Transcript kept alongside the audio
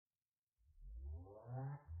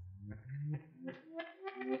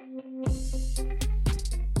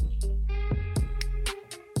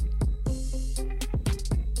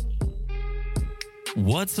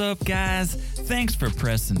What's up, guys? Thanks for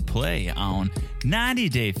pressing play on 90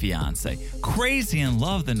 Day Fiancé, Crazy in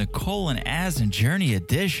Love, the Nicole and Azan Journey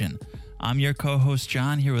Edition. I'm your co-host,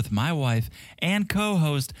 John, here with my wife and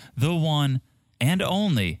co-host, the one and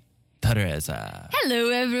only Teresa. Hello,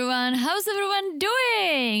 everyone. How's everyone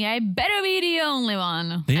doing? I better be the only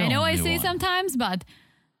one. I know I say sometimes, but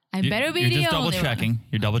I better be the only one. You're just double-checking.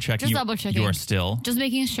 You're double-checking. Just double-checking. You are still. Just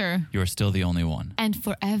making sure. You are still the only one. And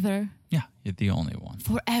forever. Yeah, you're the only one.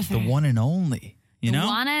 Forever. The one and only. You know? The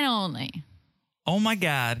one and only. Oh, my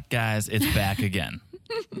God, guys, it's back again.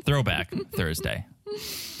 Throwback Thursday.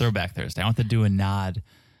 Throwback Thursday. I want to do a nod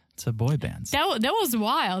to boy bands. That was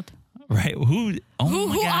wild. Right? Who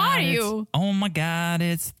are you? Oh my God,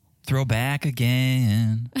 it's throwback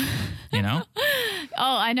again. You know?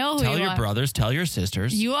 Oh, I know who you are. Tell your brothers, tell your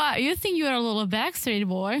sisters. You think you are a little Backstreet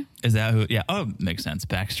Boy. Is that who? Yeah. Oh, makes sense.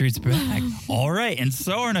 Backstreet's back. All right. And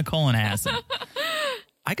so are Nicole and Azan.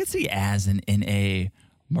 I could see Azan in a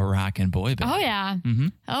Moroccan boy band. Oh, yeah. Mm-hmm.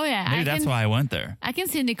 Oh, yeah. Maybe that's why I went there. I can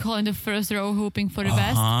see Nicole in the first row hoping for the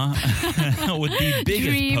best. With the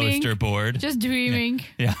biggest poster board. Just dreaming.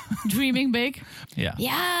 Yeah. Dreaming big. Yeah.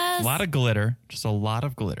 Yes. A lot of glitter. Just a lot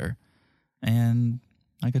of glitter. And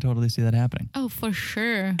I could totally see that happening. Oh, for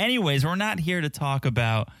sure. Anyways, we're not here to talk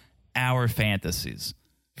about our fantasies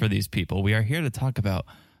for these people. We are here to talk about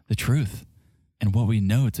the truth and what we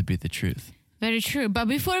know to be the truth. Very true. But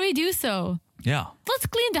before we do so, yeah, let's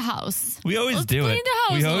clean the house. We always do it.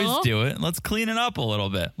 The house we always do it. Let's clean it up a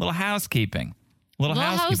little bit. Little housekeeping. Little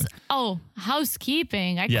housekeeping.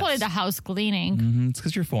 Housekeeping. I call it the house cleaning. Mm-hmm. It's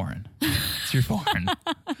because you're foreign. You're foreign.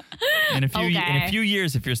 In a few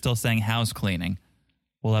years, if you're still saying house cleaning,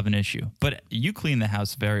 we'll have an issue. But you clean the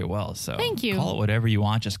house very well, so thank you. Call it whatever you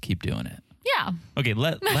want. Just keep doing it. Yeah. Okay.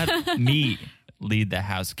 Let me lead the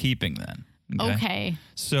housekeeping then. Okay.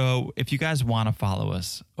 So if you guys want to follow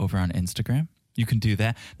us over on Instagram, you can do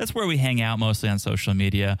that. That's where we hang out mostly on social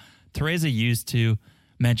media. Teresa used to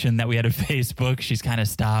mention that we had a Facebook. She's kind of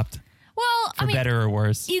stopped. Well, for better or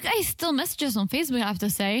worse. You guys still message us on Facebook, I have to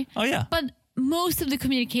say. Oh, yeah. But most of the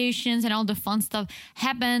communications and all the fun stuff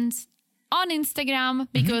happens on Instagram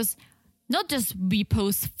because not just we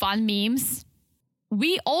post fun memes.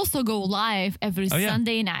 We also go live every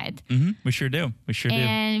Sunday night. Mm-hmm. We sure do.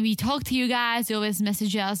 And we talk to you guys. You always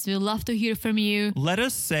message us. We love to hear from you. Let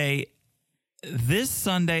us say this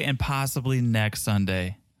Sunday and possibly next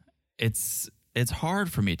Sunday, it's hard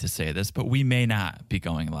for me to say this, but we may not be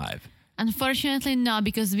going live. Unfortunately, not,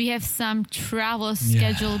 because we have some travel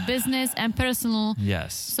schedule, business and personal.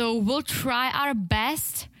 Yes. So we'll try our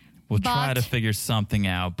best. We'll try to figure something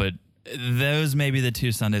out, but those may be the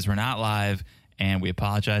 2 Sundays we're not live. And we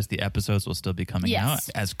apologize. The episodes will still be coming out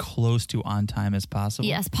as close to on time as possible.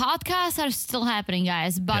 Yes, podcasts are still happening,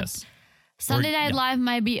 guys. But Sunday Night Live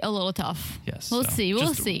might be a little tough. Yes. We'll see.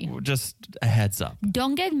 We'll see. Just a heads up.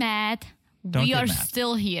 Don't get mad. We are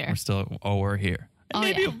still here. We're here.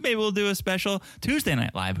 Maybe we'll do a special Tuesday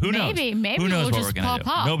Night Live. Who knows? Maybe Who knows we'll what just we're going to do?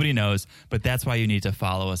 Up. Nobody knows. But that's why you need to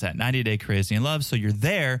follow us at 90 Day Crazy in Love. So you're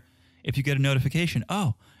there if you get a notification.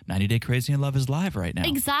 Oh, 90 Day Crazy in Love is live right now.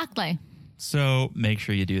 Exactly. So make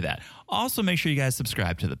sure you do that. Also, make sure you guys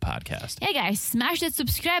subscribe to the podcast. Yeah, guys, smash that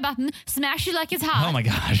subscribe button. Smash it like it's hot. Oh, my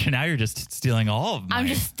gosh. Now you're just stealing all of my I'm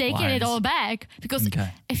just taking it all back. Because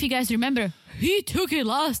if you guys remember, he took it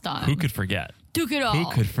last time. Who could forget? Took it all. Who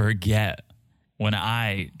could forget when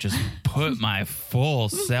I just put my full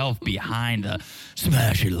self behind the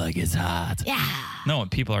smash it like it's hot? Yeah. No,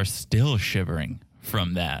 people are still shivering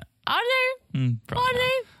from that. Are they? Probably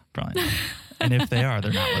not. And if they are,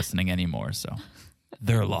 they're not listening anymore, so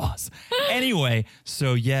their loss. Anyway,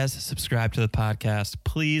 so yes, subscribe to the podcast,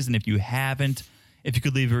 please. And if you haven't, if you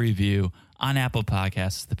could leave a review on Apple Podcasts,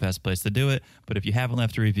 it's the best place to do it. But if you haven't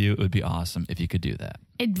left a review, it would be awesome if you could do that.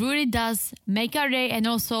 It really does make our day and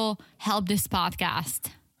also help this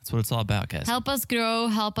podcast. That's what it's all about, guys. Help us grow,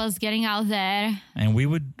 help us getting out there. And we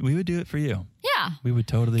would do it for you. Yeah. We would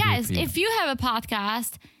totally do it for you. Guys, if you have a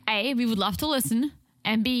podcast, A, we would love to listen.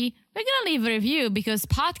 And B, we're going to leave a review because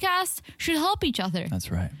podcasts should help each other. That's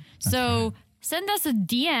right. Send us a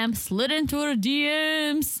DM, slid into our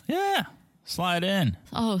DMs. Yeah, slide in.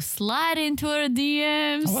 Oh, slide into our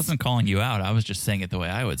DMs. I wasn't calling you out. I was just saying it the way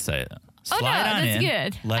I would say it. Slide on in.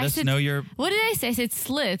 That's good. Let us know your... What did I say? I said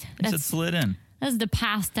slid. You said slid in. That's the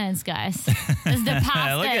past tense, guys. That's the past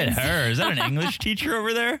tense. Look at her. Is that an English teacher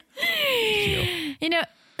over there? You know,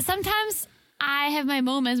 sometimes I have my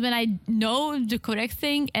moments when I know the correct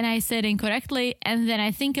thing and I said incorrectly, and then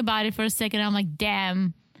I think about it for a second. I'm like,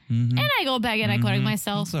 damn. Mm-hmm. And I go back and I correct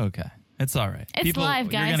myself. It's okay. It's all right. It's life,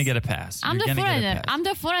 guys. You're going to get a pass. I'm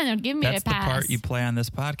the foreigner. Give me That's a pass. That's the part you play on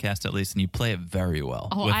this podcast, at least, and you play it very well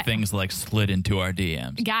Oh, things like slid into our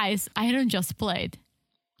DMs. Guys, I don't just play it.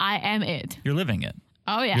 I am it. You're living it.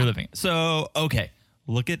 Oh, yeah. You're living it. So, okay.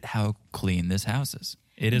 Look at how clean this house is.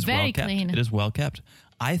 It is very well kept. clean. It is well kept.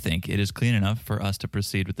 I think it is clean enough for us to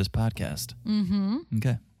proceed with this podcast. Mm-hmm.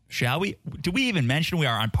 Okay. Shall we? Do we even mention we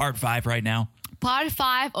are on part 5 right now? Part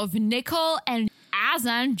 5 of Nicole and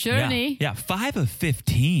Azan journey. Yeah, 5 of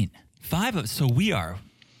 15. So we are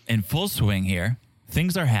in full swing here.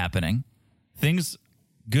 Things are happening.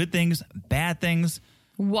 Good things, bad things.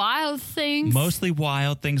 Wild things. Mostly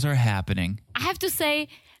wild things are happening. I have to say,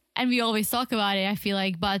 and we always talk about it, I feel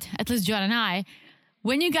like, but at least John and I,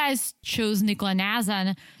 when you guys chose Nicole and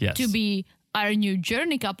Azan to be our new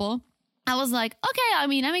journey couple, I was like, okay, I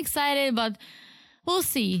mean, I'm excited, but we'll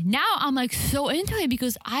see. Now I'm like so into it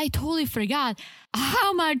because I totally forgot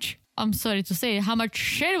how much, I'm sorry to say, how much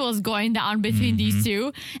shit was going down between these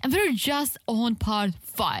two. And we're just on part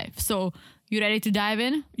 5. So you ready to dive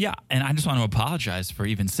in? Yeah. And I just want to apologize for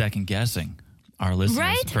even second guessing our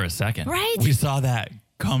listeners for a second. Right. We saw that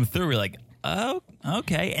come through. We're like, oh,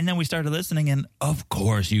 okay. And then we started listening, and of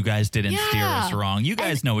course, you guys didn't steer us wrong. You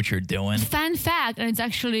guys know what you're doing. Fun fact, and it's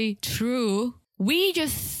actually true. We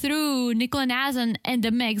just threw Nicole and Azan in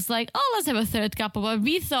the mix, like, oh, let's have a third couple. But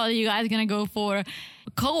we thought you guys gonna go for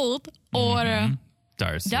Colt or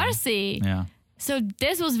Darcy. Yeah. So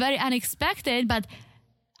this was very unexpected, but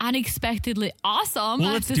unexpectedly awesome.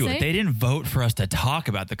 Well, let's do it. They didn't vote for us to talk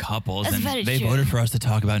about the couples, That's and very they true. voted for us to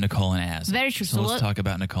talk about Nicole and Az. Very true. So let's talk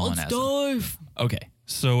about Nicole and Az. Dive. Okay.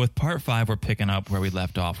 So with part 5, we're picking up where we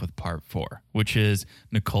left off with part 4, which is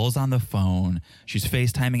Nicole's on the phone. She's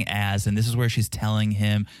FaceTiming Az, and this is where she's telling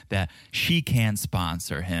him that she can't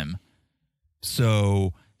sponsor him.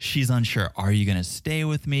 So she's unsure. Are you going to stay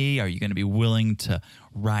with me? Are you going to be willing to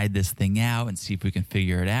ride this thing out and see if we can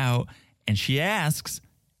figure it out? And she asks,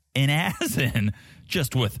 and Azan,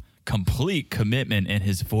 just with complete commitment in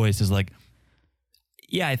his voice, is like,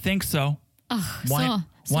 yeah, I think so. Why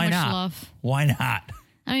much not? Love. Why not?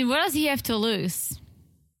 I mean, what does he have to lose?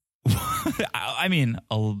 I mean,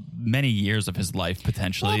 many years of his life,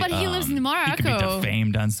 potentially. Well, but he lives in Morocco. He could be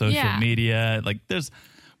defamed on social media. Like,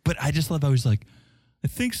 but I just love how he's like, I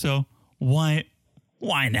think so. Why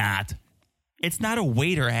not? It's not a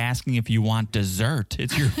waiter asking if you want dessert.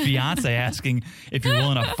 It's your fiance asking if you're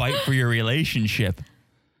willing to fight for your relationship.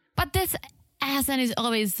 But this Azan is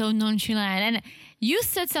always so nonchalant. And you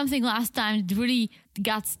said something last time that really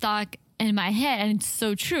got stuck in my head, and it's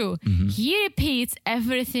so true. Mm-hmm. He repeats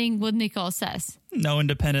everything what Nicole says. No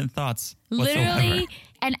independent thoughts whatsoever. Literally.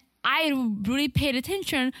 And I really paid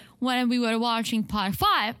attention when we were watching part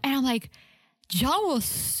 5, and I'm like, John was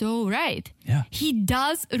so right. Yeah. He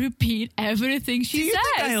does repeat everything she says. Do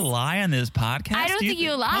you think I lie on this podcast? I don't think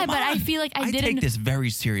you lie, but I feel like I didn't. I take this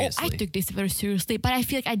very seriously. I took this very seriously, but I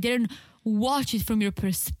feel like I didn't watch it from your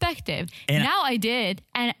perspective. And now I did,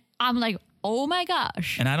 and I'm like, oh my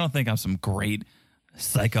gosh. And I don't think I'm some great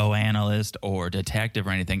psychoanalyst or detective or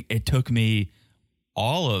anything. It took me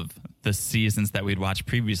all of the seasons that we'd watched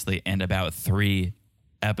previously and about 3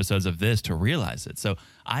 episodes of this to realize it. So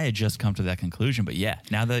I had just come to that conclusion. But yeah,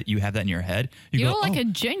 now that you have that in your head, you're go, like a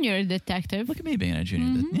junior detective. Look at me being a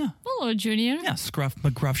junior. Mm-hmm. A little junior. Yeah, Scruff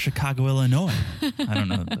McGruff, Chicago, Illinois. I don't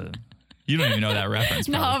know. You don't even know that reference.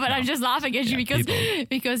 No, but I'm just laughing at you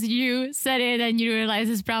because you said it and you realize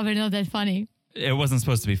it's probably not that funny. It wasn't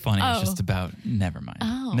supposed to be funny. It's just about, never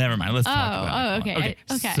mind. Never mind. Let's talk about it.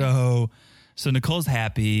 Okay. So Nicole's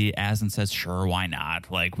happy. Azan says, sure, why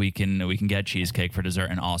not? Like, we can get cheesecake for dessert,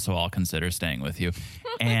 and also I'll consider staying with you.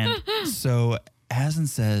 And so Azan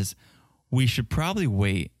says, we should probably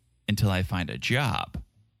wait until I find a job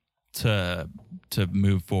to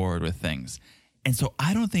move forward with things. And so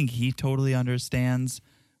I don't think he totally understands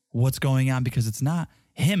what's going on, because it's not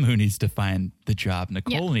him who needs to find the job.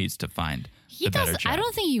 Nicole needs to find the better job. I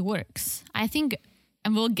don't think he works. I think,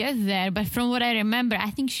 and we'll get there, but from what I remember, I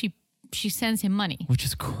think she sends him money. Which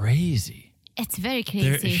is crazy. It's very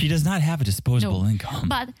crazy. She does not have a disposable income.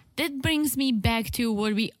 But that brings me back to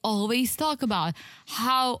what we always talk about,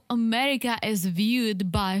 how America is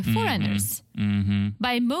viewed by foreigners. Mm-hmm.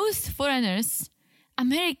 By most foreigners,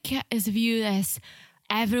 America is viewed as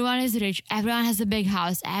everyone is rich, everyone has a big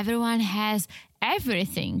house, everyone has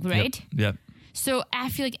everything, right? Yep. So I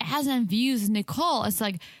feel like Azan views Nicole as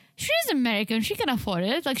like, she's American, she can afford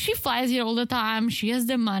it. Like, she flies here all the time, she has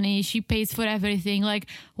the money, she pays for everything. Like,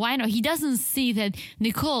 why not? He doesn't see that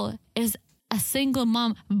Nicole is a single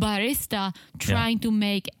mom barista trying to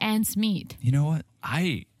make ends meet. You know what?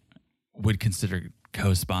 I would consider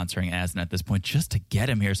co-sponsoring Azan at this point just to get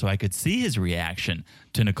him here so I could see his reaction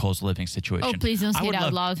to Nicole's living situation. Oh, please don't say it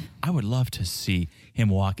out loud. I would love to see him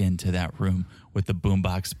walk into that room with the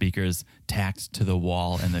boombox speakers tacked to the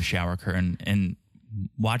wall and the shower curtain and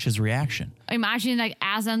watch his reaction. Imagine like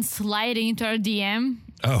Azan sliding into our DM.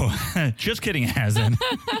 Oh, just kidding, Azan.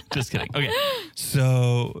 Just kidding. Okay.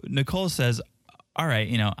 So Nicole says, all right,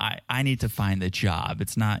 I need to find a job.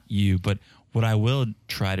 It's not you, but what I will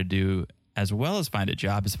try to do as well as find a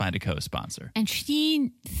job is find a co-sponsor. And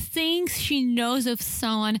she thinks she knows of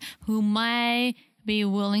someone who might be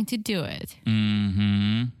willing to do it.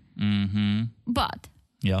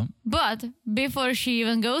 But before she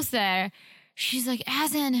even goes there, she's like,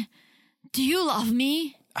 Azan, do you love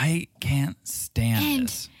me? I can't stand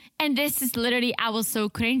this. And this is literally, I was so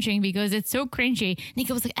cringing because it's so cringy.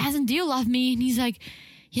 Nika was like, Azan, do you love me? And he's like,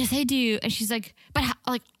 yes, I do. And she's like, but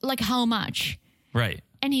like how much? Right.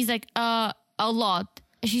 And he's like, a lot.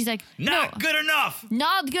 And she's like, not good enough.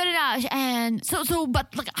 Not good enough. And so,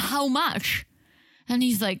 but like how much? And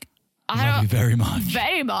he's like, I love you very much.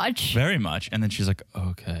 Very much. Very much. And then she's like,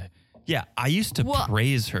 okay. Yeah, I used to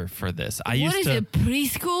praise her for this. What is it,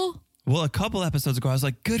 preschool? Well, a couple episodes ago, I was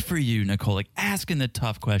like, good for you, Nicole. Like, asking the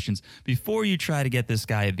tough questions before you try to get this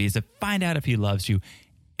guy a visa. Find out if he loves you.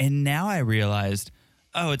 And now I realized,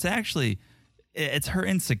 it's her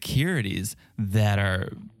insecurities that are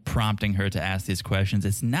prompting her to ask these questions.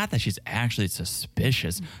 It's not that she's actually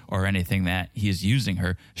suspicious or anything that he's using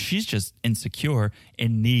her. She's just insecure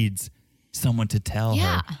and needs someone to tell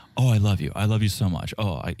her, oh, I love you. I love you so much.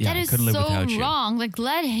 Oh, I couldn't live without you. That is so wrong. Like,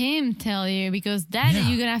 let him tell you because then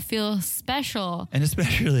you're going to feel special. And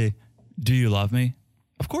especially, do you love me?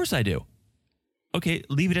 Of course I do. Okay,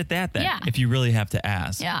 leave it at that then. Yeah. If you really have to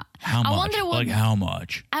ask. Yeah. How much? How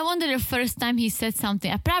much? I wonder the first time he said something.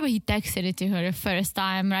 I probably texted it to her the first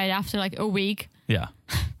time right after like a week. Yeah.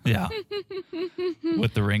 Yeah.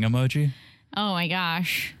 With the ring emoji? Oh my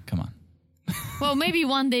gosh. Come on. Well, maybe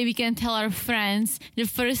one day we can tell our friends the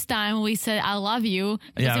first time we said I love you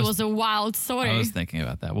because it was a wild story. I was thinking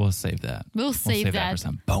about that. We'll save that. We'll save that for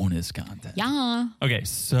some bonus content. Yeah. Okay,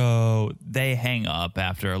 so they hang up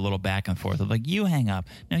after a little back and forth of like, you hang up.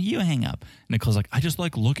 No, you hang up. Nicole's like, I just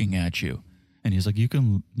like looking at you. And he's like, you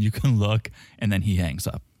can look. And then he hangs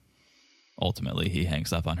up. Ultimately, he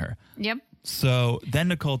hangs up on her. Yep. So then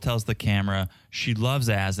Nicole tells the camera she loves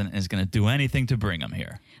Azan and is going to do anything to bring him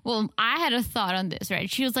here. Well, I had a thought on this, right?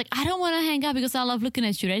 She was like, I don't want to hang up because I love looking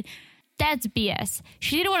at you, right? That's BS.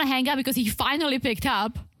 She didn't want to hang up because he finally picked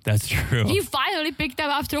up. That's true. He finally picked up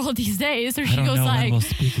after all these days. So she goes like,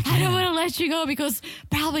 I don't want to let you go because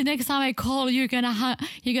probably next time I call, you're gonna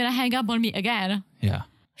hang up on me again. Yeah.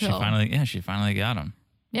 She finally got him.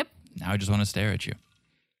 Yep. Now I just want to stare at you.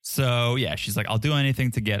 So, yeah, she's like, I'll do anything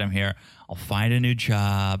to get him here. I'll find a new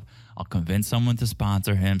job. I'll convince someone to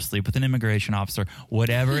sponsor him, sleep with an immigration officer,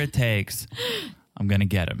 whatever it takes. I'm going to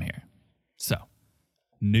get him here. So,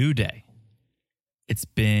 new day. It's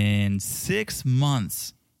been 6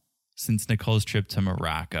 months since Nicole's trip to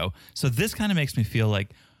Morocco. So, this kind of makes me feel like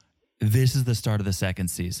this is the start of the second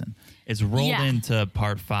season. It's rolled into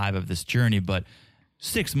part 5 of this journey, but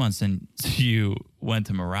 6 months since you went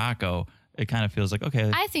to Morocco, it kind of feels like, okay.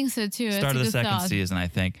 I think so too. Start of the second season, I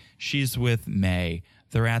think. She's with May.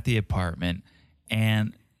 They're at the apartment.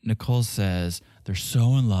 And Nicole says they're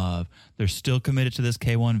so in love. They're still committed to this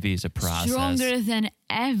K-1 visa process. Stronger than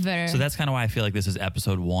ever. So that's kind of why I feel like this is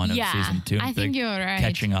episode 1 of season 2. I think you're right.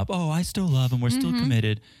 Catching up. Oh, I still love him. We're still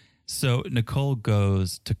committed. So Nicole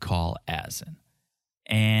goes to call Azan.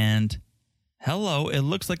 And hello, it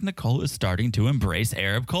looks like Nicole is starting to embrace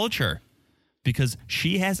Arab culture. Because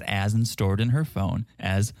she has Azan stored in her phone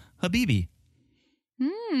as Habibi.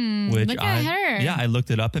 Which look at her. Yeah, I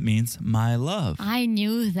looked it up. It means my love. I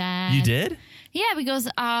knew that. You did? Yeah, because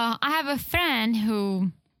I have a friend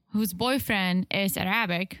whose boyfriend is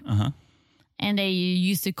Arabic. And they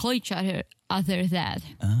used to call each other that.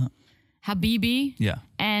 Habibi. Yeah.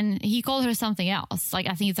 And he called her something else. Like,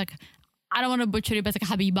 I think it's like, I don't want to butcher it, but it's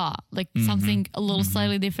like Habiba. Like something a little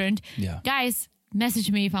slightly different. Yeah. Guys,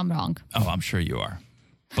 message me if I'm wrong. Oh, I'm sure you are.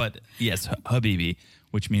 But yes, Habibi,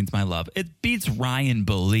 which means my love. It beats Ryan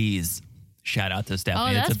Belize. Shout out to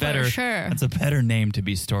Stephanie. Oh, that's for sure. That's a better name to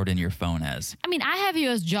be stored in your phone as. I mean, I have you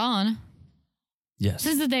as John. Yes.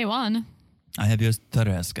 Since the day one. I have you as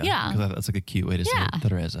Tereska. Yeah. Because that's like a cute way to say it,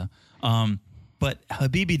 Teresa. But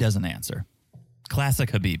Habibi doesn't answer. Classic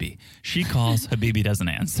Habibi. She calls, Habibi doesn't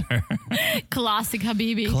answer. Classic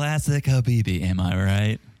Habibi. Classic Habibi, am I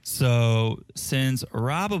right? So since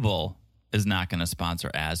Robable is not going to sponsor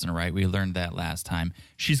Azan, right? We learned that last time.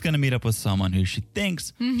 She's going to meet up with someone who she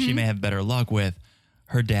thinks she may have better luck with.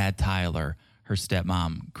 her dad, Tyler, her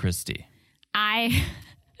stepmom, Christy.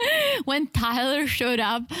 When Tyler showed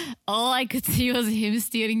up, all I could see was him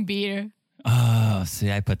stealing beer. Oh,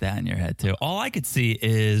 see, I put that in your head too. All I could see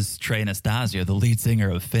is Trey Anastasio, the lead singer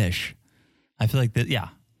of Fish. I feel like that, yeah.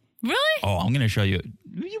 Really? Oh, I'm going to show you.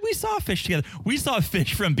 We saw Fish together. We saw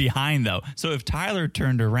Fish from behind, though. So if Tyler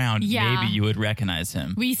turned around, maybe you would recognize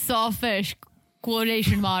him. We saw Fish,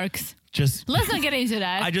 quotation marks. Let's not get into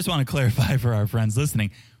that. I just want to clarify for our friends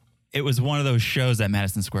listening. It was one of those shows at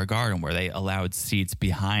Madison Square Garden where they allowed seats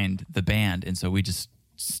behind the band. And so we just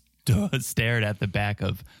stared at the back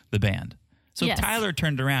of the band. So if Tyler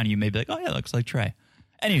turned around, you may be like, oh, yeah, looks like Trey.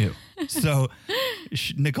 Anywho, so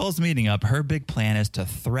Nicole's meeting up. Her big plan is to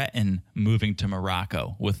threaten moving to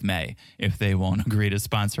Morocco with May if they won't agree to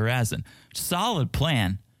sponsor Azan. Solid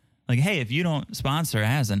plan. Like, hey, if you don't sponsor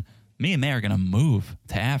Azan, me and May are going to move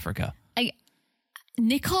to Africa.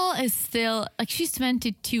 Nicole is still, she's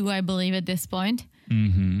 22, I believe, at this point.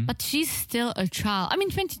 Mm-hmm. But she's still a child. I mean,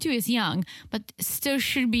 22 is young, but still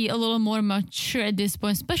should be a little more mature at this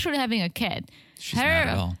point, especially having a kid. She's not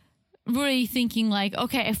at all. Really thinking like,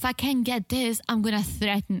 okay, if I can get this, I'm going to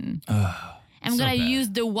threaten. I'm going to use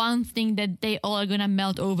the one thing that they all are going to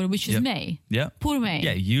melt over, which is May. Yeah. Poor May.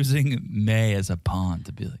 Yeah, using May as a pawn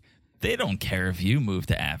to be like, they don't care if you move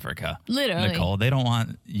to Africa. Literally. Nicole, they don't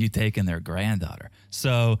want you taking their granddaughter.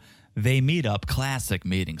 So they meet up, classic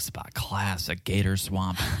meeting spot, classic Gator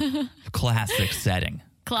Swamp, classic setting.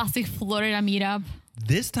 Classic Florida meetup.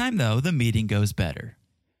 This time, though, the meeting goes better.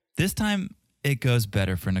 This time, it goes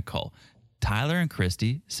better for Nicole. Tyler and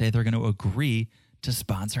Christy say they're going to agree to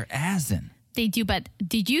sponsor Azan. They do, but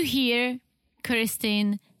did you hear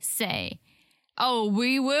Christine say, oh,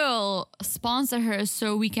 we will sponsor her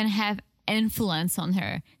so we can have influence on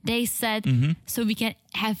her. They said so we can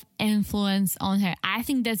have influence on her. I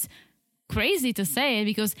think that's crazy to say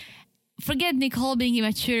because forget Nicole being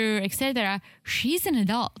immature, etc. She's an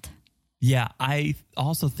adult. Yeah, I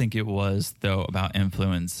also think it was, though, about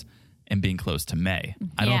influence and being close to May.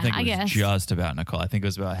 I don't think it was just about Nicole. I think it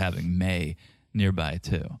was about having May nearby,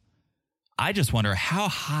 too. I just wonder, how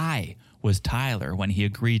high was Tyler when he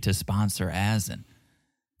agreed to sponsor Azan?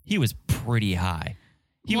 He was pretty high.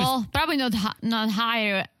 Probably not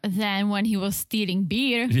higher than when he was stealing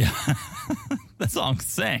beer. Yeah, that's all I'm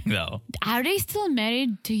saying, though. Are they still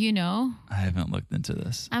married? Do you know? I haven't looked into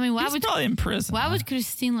this. I mean, he's probably in prison. Why would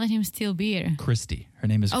Christine let him steal beer? Christy. Her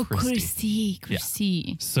name is Christy. Christy.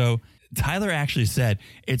 Yeah. So Tyler actually said,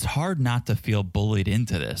 it's hard not to feel bullied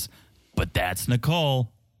into this, but that's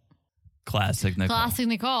Nicole. Classic Nicole. Classic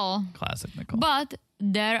Nicole. Classic Nicole. But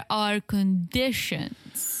there are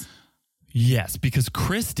conditions. Yes, because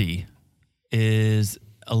Christy is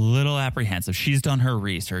a little apprehensive. She's done her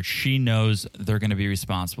research. She knows they're going to be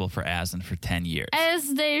responsible for Azan for 10 years.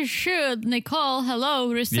 As they should. Nicole,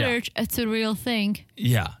 hello, research. Yeah. It's a real thing.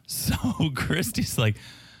 Yeah. So Christy's like,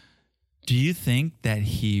 do you think that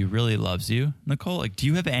he really loves you, Nicole? Like, do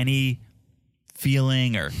you have any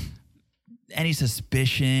feeling or any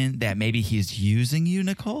suspicion that maybe he's using you,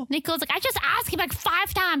 Nicole? Nicole's like, I just asked him like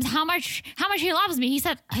 5 times how much he loves me. He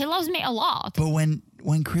said he loves me a lot. But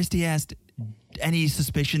when Christy asked any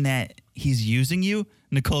suspicion that he's using you,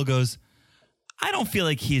 Nicole goes, I don't feel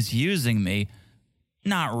like he's using me.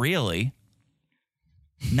 Not really.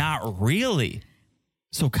 Not really.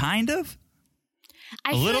 So kind of?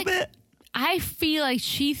 A little bit? I feel like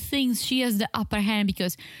she thinks she has the upper hand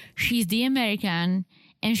because she's the American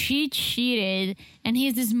and she cheated, and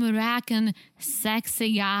he's this Moroccan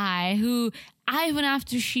sexy guy who, even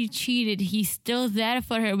after she cheated, he's still there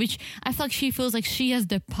for her, which I feel like she feels like she has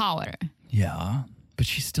the power. Yeah, but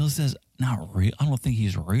she still says, not real. I don't think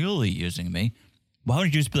he's really using me. Why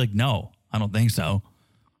would you just be like, no, I don't think so?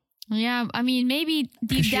 Yeah, I mean, maybe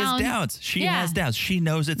deep down. She has doubts. She has doubts. She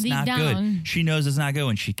knows it's deep not down. Good. She knows it's not good.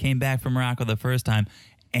 When she came back from Morocco the first time,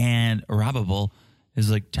 and Robable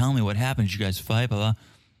is like, tell me what happened. Did you guys fight? Blah, blah.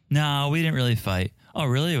 No, we didn't really fight. Oh,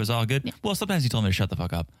 really? It was all good? Yeah. Well, sometimes he told me to shut the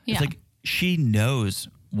fuck up. Yeah. It's like she knows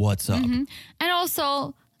what's up. Mm-hmm. And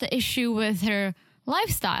also the issue with her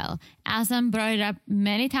lifestyle. Azan brought it up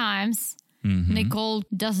many times. Mm-hmm. Nicole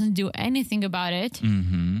doesn't do anything about it.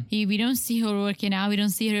 Mm-hmm. We don't see her working out. We don't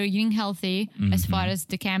see her eating healthy as far as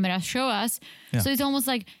the cameras show us. Yeah. So it's almost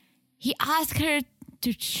like he asked her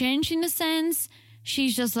to change in a sense.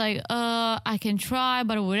 She's just like, I can try,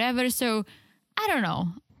 but whatever. So I don't know.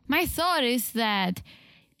 My thought is that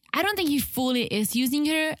I don't think he fully is using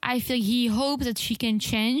her. I feel he hopes that she can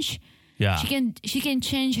change. Yeah. She can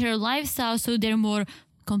change her lifestyle so they're more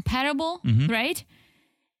compatible, right?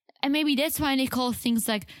 And maybe that's why Nicole thinks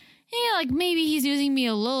like, yeah, like maybe he's using me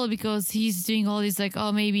a little because he's doing all this like,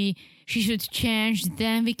 oh, maybe she should change,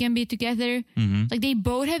 then we can be together. Like they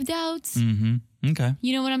both have doubts. Okay.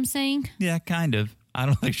 You know what I'm saying? Yeah, kind of. I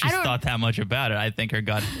don't think she's thought that much about it. I think her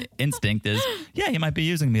gut instinct is, yeah, he might be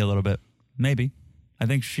using me a little bit. Maybe. I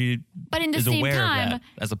think she is aware of that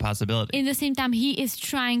as a possibility. In the same time, he is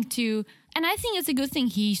trying to, and I think it's a good thing.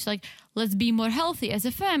 He's like, let's be more healthy as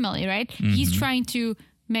a family, right? He's trying to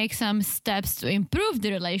make some steps to improve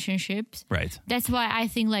the relationships. Right. That's why I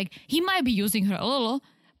think like he might be using her a little,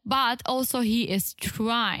 but also he is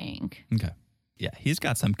trying. Okay. Yeah, he's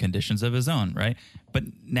got some conditions of his own, right? But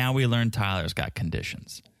now we learn Tyler's got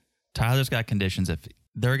conditions. Tyler's got conditions if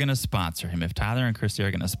they're going to sponsor him. If Tyler and Christy are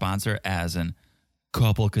going to sponsor Azan,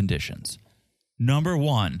 couple conditions. Number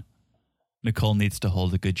 1, Nicole needs to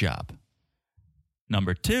hold a good job.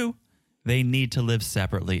 Number 2, they need to live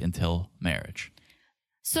separately until marriage.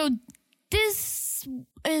 So this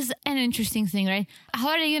is an interesting thing, right? How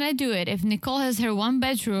are they going to do it? If Nicole has her 1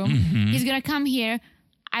 bedroom, he's going to come here.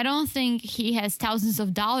 I don't think he has thousands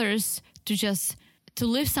of dollars to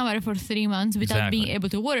live somewhere for 3 months without being able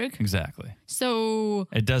to work. Exactly. So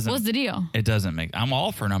what's the deal? It doesn't make, I'm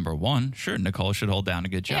all for number 1. Sure, Nicole should hold down a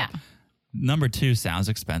good job. Yeah. Number 2 sounds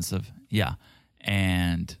expensive. Yeah.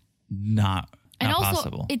 And not also,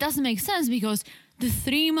 possible. It doesn't make sense because the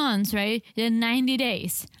 3 months, right? The 90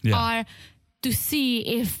 days are to see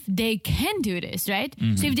if they can do this, right?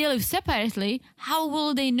 So if they live separately, how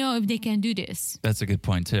will they know if they can do this? That's a good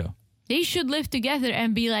point too. They should live together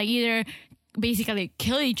and be like either basically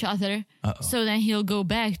kill each other. So then he'll go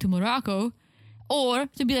back to Morocco, or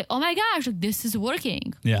to be like, oh my gosh, like, this is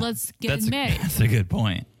working. Yeah. Let's get married. That's a good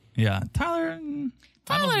point. Yeah. Tyler's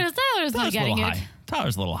not getting it.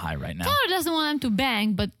 Tyler's a little high right now. Tyler doesn't want them to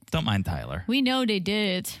bang, but don't mind Tyler. We know they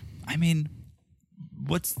did. I mean,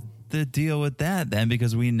 what's the deal with that then?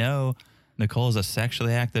 Because we know Nicole is a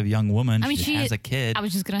sexually active young woman. I mean, she has a kid. I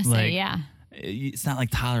was just going to say, yeah. It's not like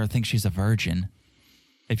Tyler thinks she's a virgin.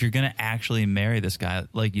 If you're going to actually marry this guy,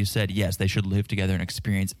 like you said, yes, they should live together and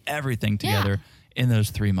experience everything together in those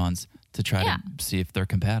 3 months to try to see if they're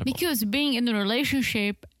compatible. Because being in a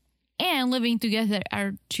relationship and living together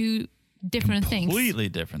are 2 different things. Completely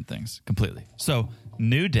different things. Completely. So,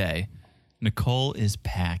 new day, Nicole is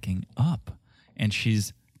packing up and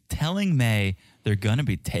she's telling May they're going to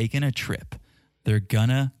be taking a trip. They're going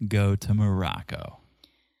to go to Morocco.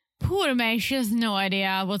 Poor May, she has no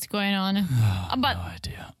idea what's going on. But no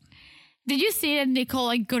idea. Did you see that Nicole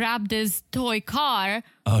like grabbed this toy car,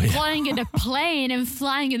 calling it a plane and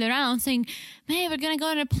flying it around, saying, "May, we're gonna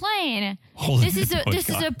go on a plane. This is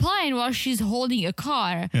a plane," while she's holding a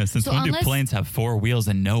car. Yeah, since when do planes have 4 wheels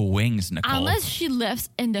and no wings, Nicole? Unless she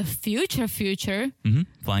lives in the future,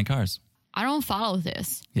 flying cars. I don't follow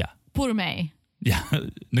this. Yeah. Poor May. Yeah.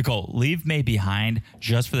 Nicole, leave May behind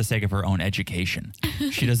just for the sake of her own education.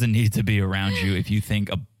 She doesn't need to be around you if you think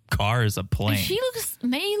a car is a plane.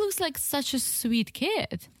 May looks like such a sweet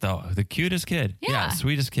kid. Oh, the cutest kid. Yeah,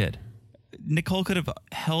 sweetest kid. Nicole could have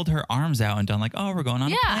held her arms out and done like, oh, we're going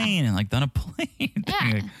on a plane, and like done a plane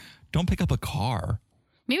thing. Like, don't pick up a car.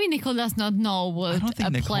 Maybe Nicole does not know what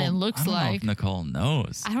a plane looks like. I don't know if Nicole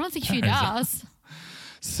knows. I don't think she does.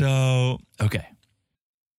 So, okay.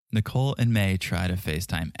 Nicole and May try to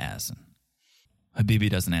FaceTime Azan. Habibi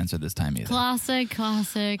doesn't answer this time either. Classic.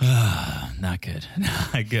 Not good.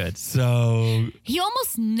 Not good. So he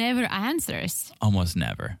almost never answers. Almost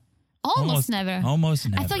never. Almost never.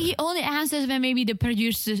 I thought he only answers when maybe the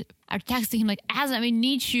producers are texting him like, Azan, we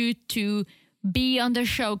need you to be on the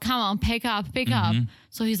show. Come on, pick up.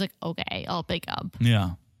 So he's like, okay, I'll pick up.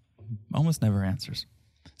 Yeah. Almost never answers.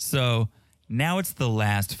 So now it's the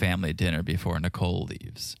last family dinner before Nicole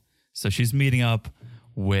leaves. So she's meeting up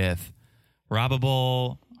with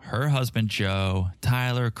Robable, her husband Joe,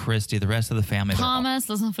 Tyler, Christy, the rest of the family. Thomas,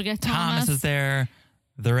 let's forget Thomas. Thomas is there.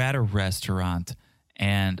 They're at a restaurant,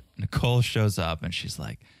 and Nicole shows up, and she's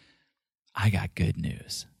like, I got good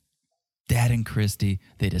news. Dad and Christy,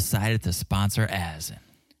 they decided to sponsor Azan.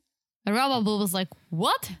 And Robable was like,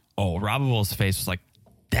 what? Oh, Robable's face was like,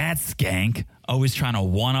 that's skank. Always trying to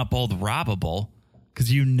one-up old Robable. Because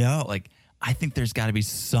I think there's got to be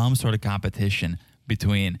some sort of competition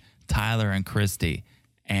between Tyler and Christy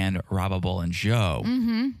and Robable and Joe.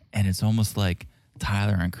 Mm-hmm. And it's almost like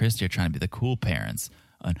Tyler and Christy are trying to be the cool parents.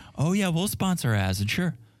 And, oh, yeah, we'll sponsor Azan.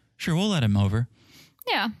 Sure, we'll let him over.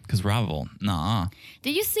 Yeah. Because Robable, nah.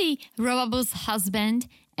 Did you see Robable's husband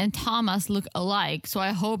and Thomas look alike? So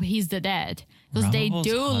I hope he's the dad. Because they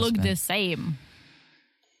do look the same.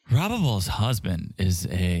 Robable's husband is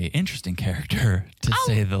a interesting character, to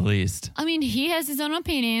say the least. I mean, he has his own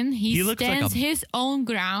opinion. He stands his own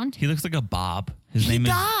ground. He looks like a Bob. His name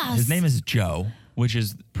is Joe, which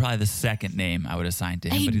is probably the second name I would assign to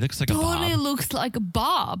him. But he looks like a Bob. He totally looks like a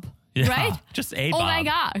Bob, yeah, right? Just a Bob. Oh my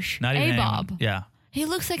gosh, not even a Bob. Anyone. Yeah, he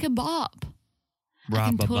looks like a Bob. I Rob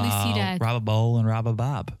can totally see that. Robable and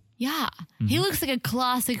Robabob. Yeah, he looks like a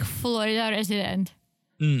classic Florida resident.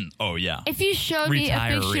 Oh, yeah. If you showed me a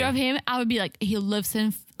picture of him, I would be like, he lives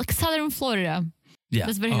in like southern Florida. Yeah.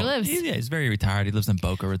 That's where he lives. Yeah, he's very retired. He lives in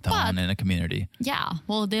Boca Raton in a community. Yeah.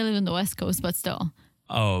 Well, they live in the West Coast, but still.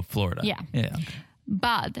 Oh, Florida. Yeah. Yeah. Okay.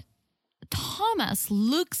 But Thomas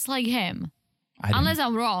looks like him. Unless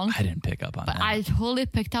I'm wrong. I didn't pick up on that. But I totally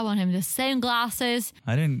picked up on him. The same glasses.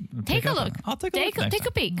 I didn't take a look. I'll take a look. Take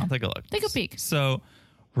a peek. I'll take a look. Take a peek. So,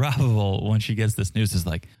 Robable, when she gets this news, is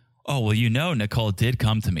like, oh, well, Nicole did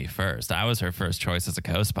come to me first. I was her first choice as a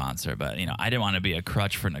co-sponsor, but, I didn't want to be a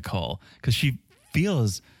crutch for Nicole because she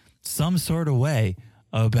feels some sort of way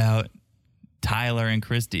about Tyler and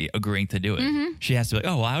Christy agreeing to do it. Mm-hmm. She has to be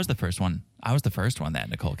like, oh, well, I was the first one. I was the first one that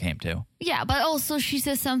Nicole came to. Yeah, but also she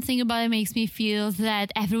says something about it makes me feel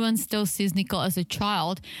that everyone still sees Nicole as a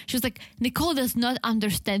child. She was like, Nicole does not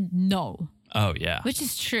understand no. Oh, yeah. Which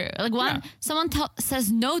is true. Like someone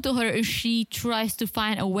says no to her if she tries to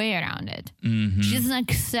find a way around it. Mm-hmm. She doesn't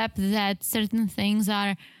accept that certain things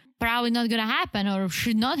are probably not going to happen or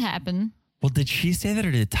should not happen. Well, did she say that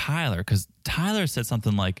or did Tyler? Because Tyler said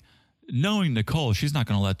something like, knowing Nicole, she's not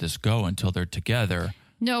going to let this go until they're together.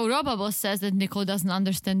 No, Robable says that Nicole doesn't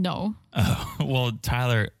understand no. Oh, well,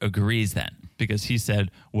 Tyler agrees then because he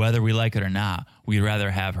said, whether we like it or not, we'd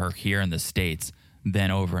rather have her here in the States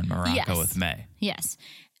than over in Morocco with May. Yes.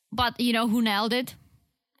 But you know who nailed it?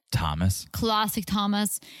 Thomas. Classic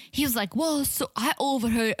Thomas. He was like, well, so I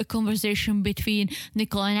overheard a conversation between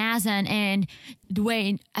Nicole and Azan, and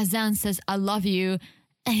Dwayne, Azan says, I love you.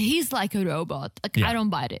 And he's like a robot. Like, I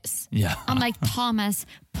don't buy this. Yeah. I'm like, Thomas,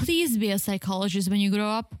 please be a psychologist when you grow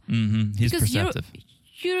up. Mm-hmm. He's perceptive.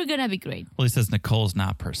 You're going to be great. Well, he says Nicole's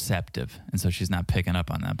not perceptive, and so she's not picking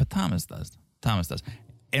up on that. But Thomas does.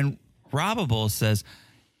 And Robable says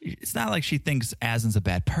it's not like she thinks Azan's a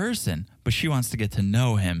bad person, but she wants to get to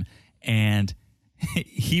know him, and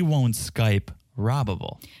he won't Skype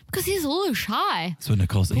Robable. Because he's a little shy. So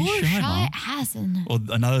Nicole says, he's shy, Mom. Azan. Well,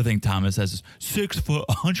 another thing Thomas says is 6 foot,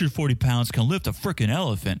 140 pounds, can lift a freaking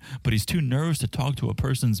elephant, but he's too nervous to talk to a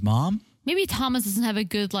person's mom. Maybe Thomas doesn't have a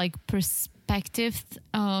good perspective,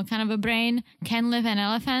 kind of a brain. Can lift an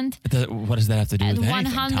elephant. What does that have to do with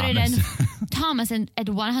anything, Thomas, at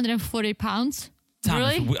 140 pounds?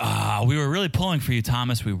 Thomas, really? We were really pulling for you,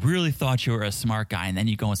 Thomas. We really thought you were a smart guy, and then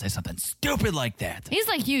you go and say something stupid like that. He's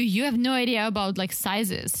like you. You have no idea about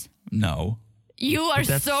sizes. No. You are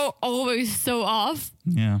always so off.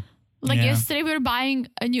 Yeah. Yesterday we were buying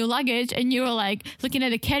a new luggage and you were like looking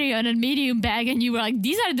at a carry-on and medium bag and you were like,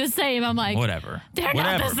 these are the same. I'm like, whatever. They're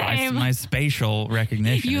not the same. My spatial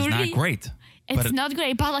recognition is not great. It's not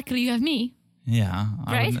great, but luckily you have me. Yeah.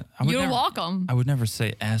 Right? You're welcome. I would never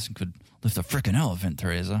say Azan could lift a freaking elephant,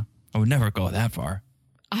 Teresa. I would never go that far.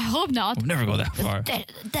 I hope not. I would never go that far.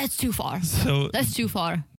 That's too far. That's too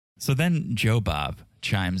far. So then Joe Bob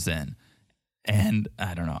chimes in, and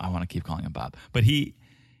I don't know. I want to keep calling him Bob, but he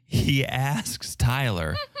asks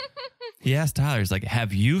Tyler. He's like,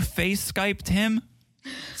 "Have you face Skyped him?"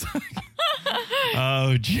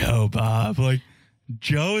 Oh, Joe Bob,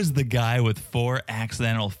 Joe is the guy with 4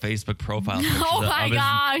 accidental Facebook profile pictures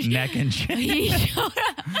of his neck and chin.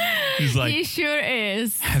 He's like, he sure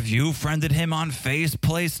is. Have you friended him on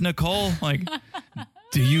Faceplace, Nicole?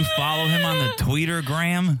 Do you follow him on the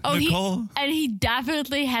Tweetergram, Nicole? And he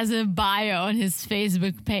definitely has a bio on his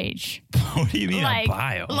Facebook page. What do you mean a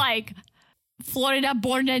bio? Florida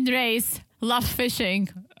born and raised, love fishing.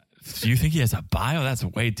 Do you think he has a bio? That's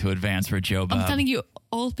way too advanced for Joe Bob. I'm telling you,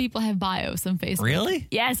 old people have bios on Facebook. Really?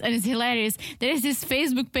 Yes, and it's hilarious. There is this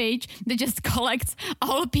Facebook page that just collects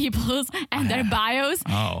old people's and their bios.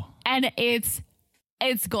 Oh. And it's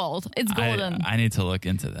gold. It's golden. I need to look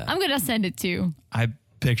into that. I'm going to send it to you. I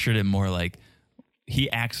pictured it more like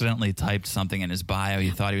he accidentally typed something in his bio.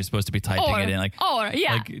 He thought he was supposed to be typing it in like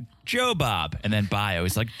Joe Bob and then bio.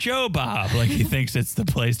 He's like Joe Bob. He thinks it's the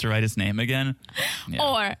place to write his name again.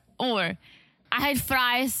 Yeah. Or I hate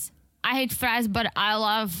fries, but I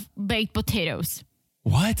love baked potatoes.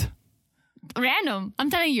 What? Random.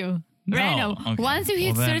 I'm telling you. No. Random. Okay. Once you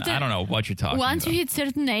hit I don't know what you're talking about. Once you hit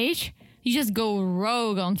certain age, you just go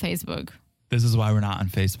rogue on Facebook. This is why we're not on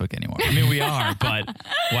Facebook anymore. I mean, we are, but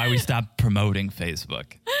why we stopped promoting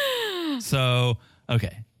Facebook. So,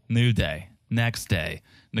 okay, new day, next day.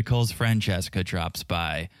 Nicole's friend Jessica drops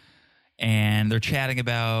by, and they're chatting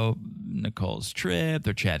about Nicole's trip.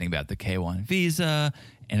 They're chatting about the K-1 visa.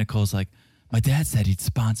 And Nicole's like, my dad said he'd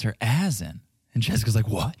sponsor Azan. And Jessica's like,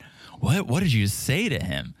 what? What did you say to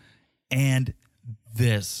him? And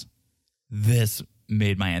this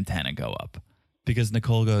made my antenna go up. Because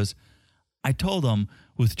Nicole goes, I told him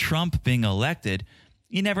with Trump being elected,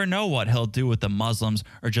 you never know what he'll do with the Muslims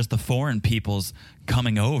or just the foreign peoples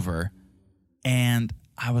coming over. And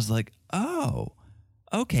I was like, oh,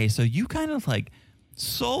 okay. So you kind of like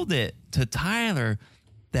sold it to Tyler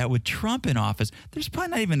that with Trump in office, there's probably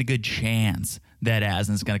not even a good chance that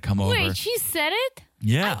Azan's going to come over. Wait, she said it?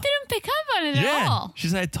 Yeah. I didn't pick up on it at all. She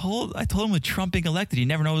said, I told him with Trump being elected, you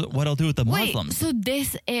never know what he'll do with the Muslims. So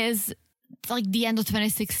this is like the end of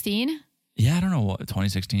 2016? Yeah, I don't know what,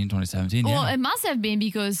 2016, 2017. Well, yeah. it must have been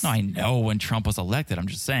because... No, I know when Trump was elected. I'm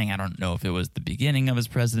just saying, I don't know if it was the beginning of his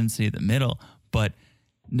presidency, the middle. But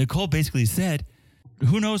Nicole basically said,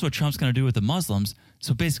 who knows what Trump's going to do with the Muslims?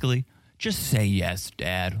 So basically, just say yes,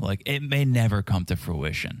 Dad. Like, it may never come to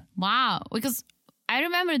fruition. Wow. Because I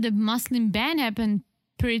remember the Muslim ban happened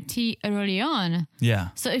pretty early on. Yeah.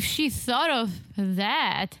 So if she thought of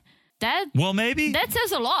that... Well, maybe. That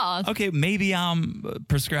says a lot. Okay, maybe I'm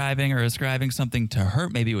prescribing or ascribing something to her.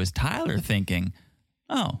 Maybe it was Tyler thinking,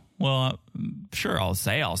 oh, well, sure, I'll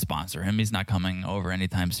sponsor him. He's not coming over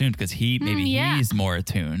anytime soon because he's more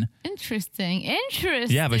attuned. Interesting.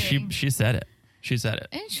 Yeah, but she said it. She said it.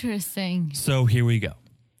 Interesting. So here we go.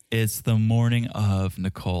 It's the morning of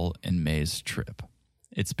Nicole and May's trip.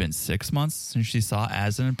 It's been 6 months since she saw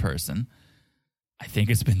Azan in person. I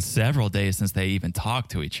think it's been several days since they even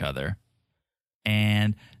talked to each other.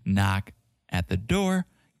 And knock at the door.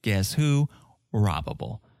 Guess who?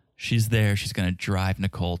 Robable. She's there. She's going to drive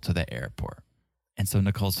Nicole to the airport. And so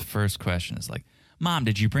Nicole's first question is like, Mom,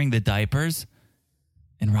 did you bring the diapers?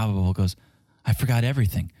 And Robable goes, I forgot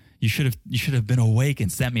everything. You should have been awake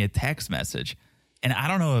and sent me a text message. And I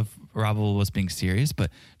don't know if Robable was being serious,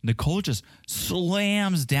 but Nicole just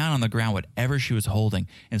slams down on the ground whatever she was holding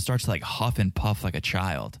and starts to like huff and puff like a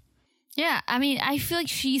child. Yeah, I mean, I feel like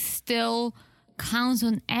she still counts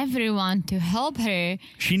on everyone to help her.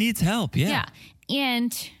 She needs help, yeah.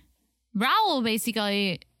 And Raul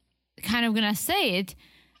basically kind of gonna say it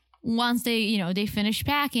once they finish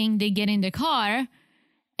packing, they get in the car,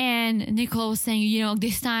 and Nicole was saying,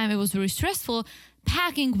 this time it was very stressful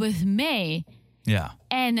packing with May. Yeah.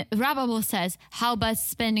 And Rabable says, how about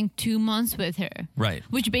spending 2 months with her? Right.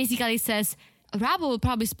 Which basically says Rabable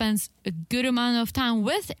probably spends a good amount of time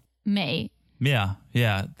with May. Yeah.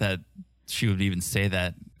 That she would even say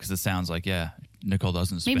that because it sounds like, Nicole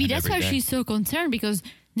doesn't spend Maybe that's every why day. She's so concerned because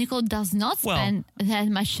Nicole does not spend that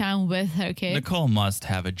much time with her kid. Nicole must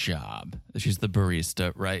have a job. She's the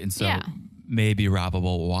barista, right? And so maybe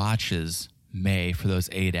Robable watches May for those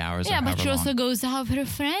 8 hours. Yeah, but she also goes out with her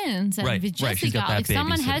friends and with Jessica. She's got that like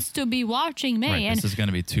someone has to be watching May. Right, and this is going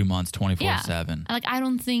to be 2 months, 24/7. Like I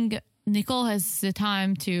don't think Nicole has the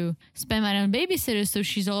time to spend money on babysitters, so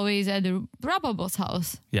she's always at the Robable's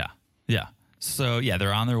house. Yeah. So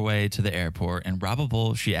they're on their way to the airport, and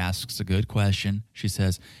Robable, she asks a good question. She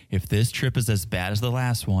says, "If this trip is as bad as the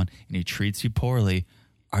last one, and he treats you poorly,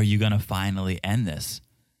 are you going to finally end this?"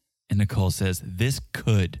 And Nicole says, "This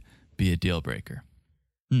could be a deal breaker."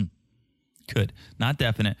 Could. Not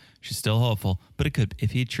definite. She's still hopeful, but it could.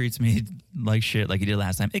 If he treats me like shit like he did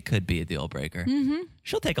last time, it could be a deal breaker. Mm-hmm.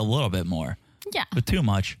 She'll take a little bit more. Yeah. But too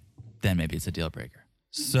much, then maybe it's a deal breaker.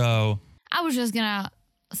 So I was just going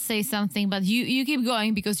to say something, but you keep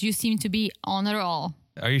going because you seem to be on a roll.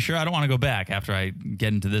 Are you sure? I don't want to go back after I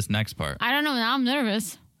get into this next part. I don't know. Now I'm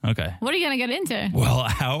nervous. Okay. What are you going to get into? Well,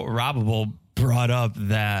 how Robable brought up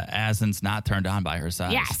that Azan's not turned on by her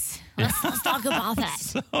size. Yes. Let's talk about that.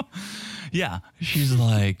 So, she's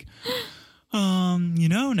like,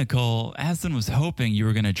 Nicole, Azan was hoping you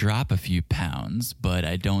were going to drop a few pounds, but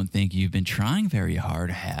I don't think you've been trying very hard,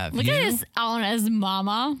 have Look you? at this honest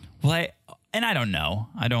mama. Well, I don't know.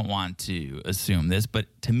 I don't want to assume this, but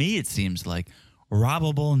to me it seems like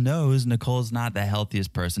Robable knows Nicole's not the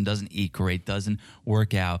healthiest person, doesn't eat great, doesn't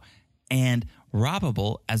work out, and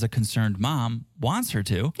Robable, as a concerned mom, wants her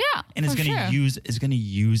to. Yeah, and is going to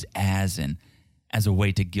use Azan as a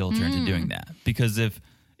way to guilt her into doing that. Because if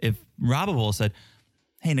Robable said,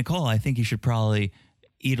 "Hey Nicole, I think you should probably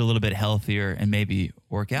eat a little bit healthier and maybe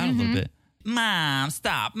work out a little bit," Mom,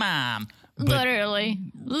 stop, Mom. Literally.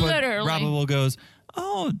 Robable goes,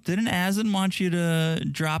 "Oh, didn't Azan want you to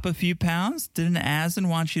drop a few pounds? Didn't Azan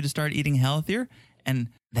want you to start eating healthier?" And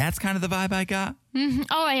that's kind of the vibe I got. Mm-hmm.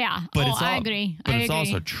 Oh, yeah. I agree. But it's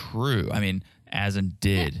also true. I mean, Azan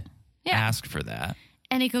did ask for that.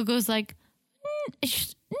 And Nicole goes like,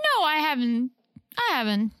 no, I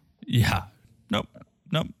haven't. Yeah. Nope.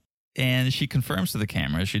 And she confirms to the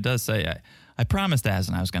camera. She does say, I promised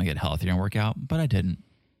Azan I was going to get healthier and work out, but I didn't.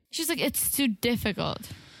 She's like, it's too difficult.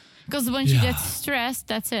 Because when she gets stressed,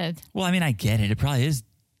 that's it. Well, I mean, I get it. It probably is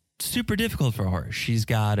super difficult for her. She's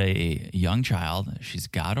got a young child. She's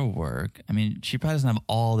got to work. I mean, she probably doesn't have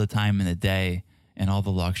all the time in the day and all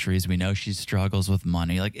the luxuries. We know she struggles with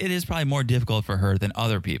money. Like, it is probably more difficult for her than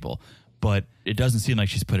other people, but it doesn't seem like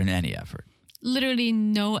she's put in any effort. Literally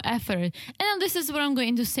no effort. And now this is what I'm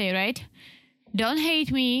going to say, right? Don't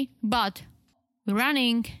hate me, but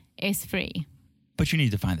running is free. But you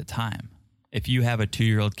need to find the time. If you have a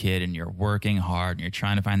 2-year-old kid and you're working hard and you're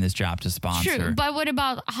trying to find this job to sponsor. True, but what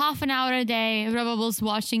about half an hour a day, Robables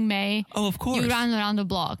watching May? Oh, of course. You run around the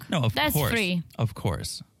block. No, of course. That's free. Of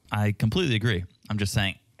course. I completely agree. I'm just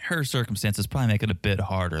saying her circumstances probably make it a bit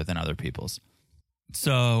harder than other people's.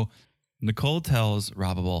 So Nicole tells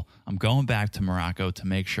Robable, I'm going back to Morocco to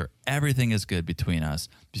make sure everything is good between us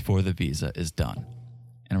before the visa is done.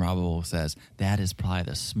 And Robable says, that is probably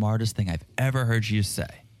the smartest thing I've ever heard you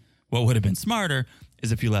say. What would have been smarter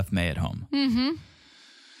is if you left May at home. Mm-hmm.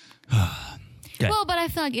 Okay. Well, but I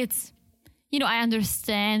feel like it's, I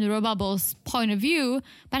understand Robable's point of view,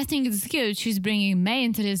 but I think it's good she's bringing May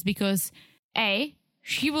into this because A,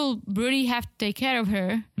 she will really have to take care of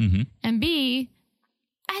her, and B,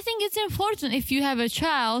 I think it's important if you have a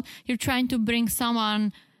child, you're trying to bring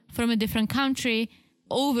someone from a different country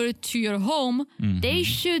over to your home, they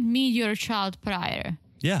should meet your child prior.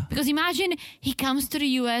 Yeah. Because imagine he comes to the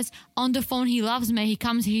US on the phone, he loves me, he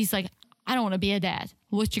comes, he's like, I don't want to be a dad.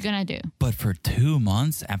 What you gonna do? But for 2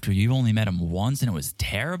 months after you only met him once and it was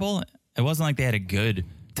terrible, it wasn't like they had a good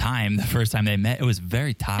time the first time they met. It was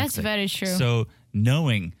very toxic. That's very true. So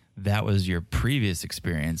knowing that was your previous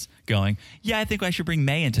experience going, yeah, I think I should bring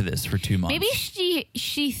May into this for 2 months. Maybe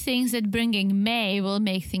she thinks that bringing May will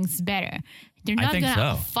make things better. They're not going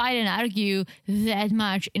to fight and argue that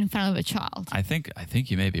much in front of a child. I think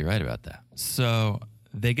you may be right about that. So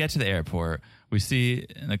they get to the airport. We see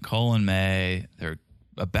Nicole and May. They're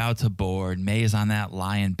about to board. May is on that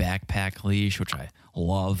lion backpack leash, which I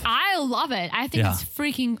love. I love it. I think it's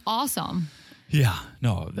freaking awesome. Yeah,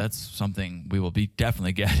 no, that's something we will be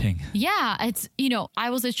definitely getting. Yeah, it's,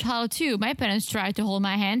 I was a child too. My parents tried to hold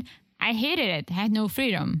my hand. I hated it. I had no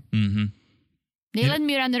freedom. Mm-hmm. They let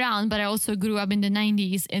me run around, but I also grew up in the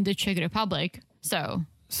 90s in the Czech Republic. So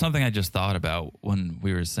something I just thought about when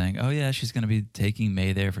we were saying, oh, yeah, she's going to be taking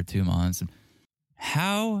May there for 2 months.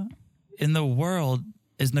 How in the world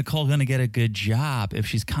is Nicole going to get a good job if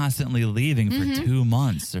she's constantly leaving for 2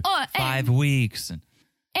 months or 5 weeks?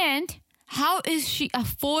 And how is she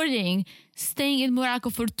affording staying in Morocco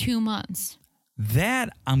for 2 months? That,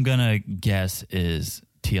 I'm going to guess, is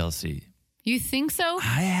TLC. You think so?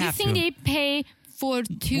 You think they pay for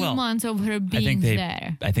 2 months of her being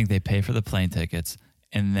there? I think they pay for the plane tickets,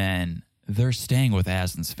 and then they're staying with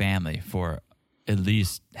Azan's family for at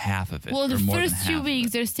least half of it. Well, the first 2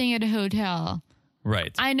 weeks, they're staying at a hotel.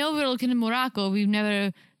 Right. I know we're looking at Morocco. We've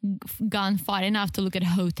never gone far enough to look at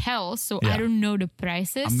hotels, so I don't know the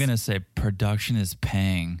prices. I'm going to say production is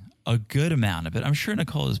paying a good amount of it. I'm sure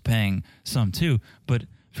Nicole is paying some too, but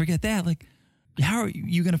forget that. Like, how are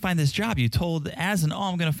you going to find this job? You told Azan,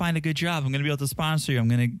 I'm going to find a good job. I'm going to be able to sponsor you. I'm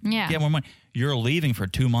going to get more money. You're leaving for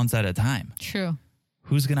 2 months at a time. True.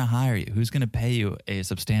 Who's going to hire you? Who's going to pay you a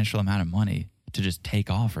substantial amount of money to just take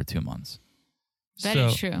off for 2 months?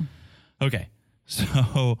 Very true. Okay.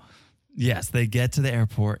 So, yes, they get to the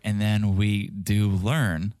airport, and then we do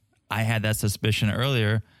learn. I had that suspicion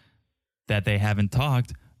earlier that they haven't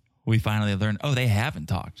talked. We finally learned, they haven't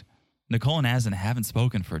talked. Nicole and Azan haven't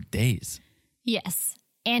spoken for days. Yes.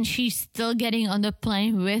 And she's still getting on the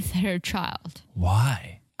plane with her child.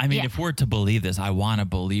 Why? I mean, if we're to believe this, I want to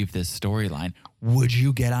believe this storyline. Would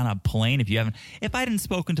you get on a plane if you haven't? If I hadn't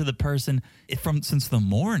spoken to the person since the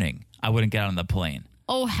morning, I wouldn't get on the plane.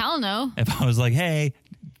 Oh, hell no. If I was like, hey,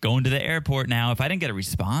 going to the airport now, if I didn't get a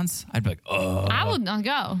response, I'd be like, oh. I would not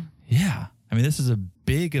go. Yeah. I mean, this is a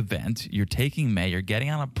big event. You're taking May. You're getting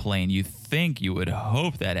on a plane. You would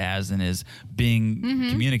hope that Azan is being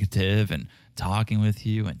communicative and talking with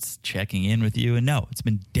you and checking in with you. And no, it's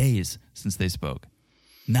been days since they spoke.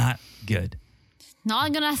 Not good.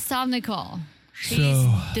 Not gonna stop Nicole. She's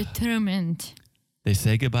determined. They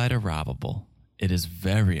say goodbye to Robable. It is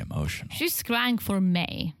very emotional. She's crying for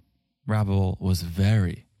May. Robable was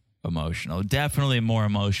very emotional. Definitely more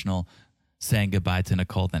emotional saying goodbye to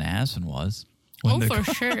Nicole than Azan was. For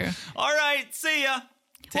sure. All right, see ya.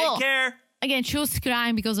 Take care. Again, she was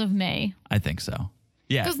crying because of May. I think so.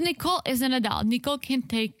 Yeah. Because Nicole is an adult. Nicole can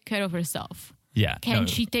take care of herself. Yeah. Can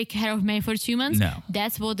she take care of May for 2 months? No.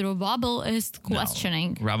 That's what Robable is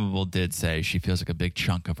questioning. No. Robable did say she feels like a big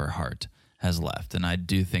chunk of her heart has left. And I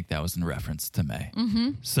do think that was in reference to May. Mm-hmm.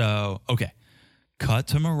 So, okay. Cut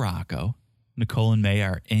to Morocco. Nicole and May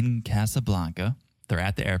are in Casablanca. They're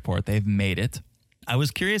at the airport. They've made it. I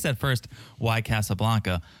was curious at first why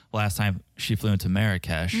Casablanca last time she flew into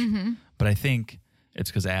Marrakesh. Mm-hmm. But I think it's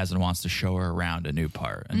because Azan wants to show her around a new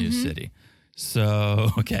part, a new city. So,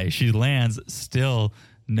 okay, she lands, still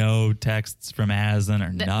no texts from Azan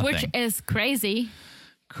or nothing. Which is crazy.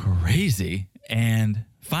 Crazy. And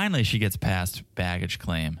finally she gets past baggage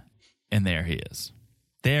claim, and there he is.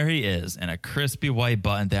 There he is in a crispy white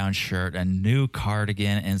button-down shirt, a new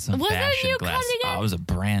cardigan, and some fashion glasses. Oh, it was a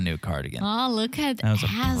brand new cardigan. Oh, look at That was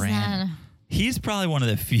Azan. He's probably one of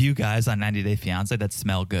the few guys on 90 Day Fiancé that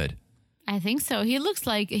smell good. I think so. He looks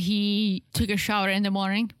like he took a shower in the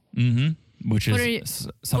morning. Mm-hmm. Which is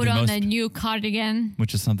something put on a new cardigan.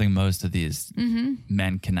 Which is something most of these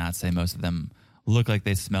men cannot say. Most of them look like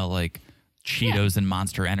they smell like Cheetos and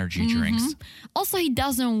Monster Energy drinks. Also, he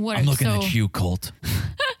doesn't work. I'm looking at you, Colt.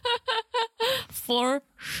 For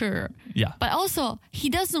sure. Yeah. But also, he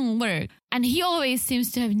doesn't work. And he always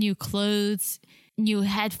seems to have new clothes, new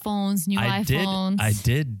headphones, new iPhones. I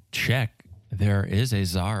did check. There is a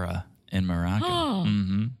Zara in Morocco.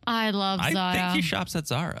 I love Zara. I think he shops at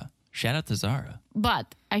Zara. Shout out to Zara.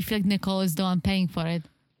 But I feel like Nicole is the one paying for it.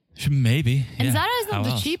 Maybe. And yeah. Zara is not How the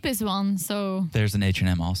else? cheapest one, so... There's an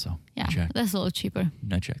H&M also. Yeah, Check. that's a little cheaper.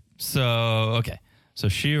 No check. So, okay. So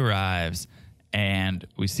she arrives, and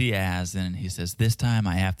we see Azan, and he says, this time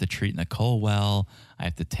I have to treat Nicole well. I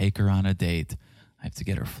have to take her on a date. I have to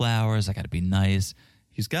get her flowers. I got to be nice.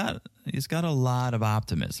 He's got a lot of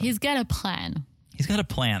optimism. He's got a plan. He's got a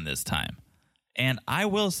plan this time. And I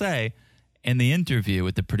will say, in the interview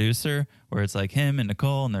with the producer, where it's like him and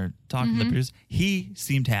Nicole, and they're talking to the producer, he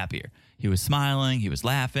seemed happier. He was smiling. He was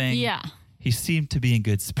laughing. Yeah. He seemed to be in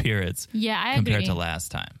good spirits. Yeah, I compared agree. to last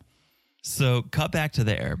time. So, cut back to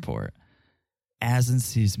the airport. Azan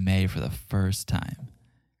sees May for the first time.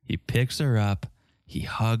 He picks her up. He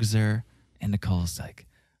hugs her. And Nicole's like,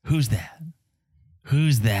 who's that?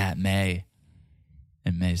 Who's that, May?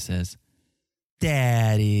 And May says,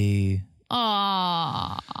 Daddy.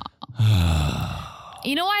 Aww.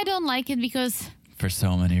 You know, I don't like it because... For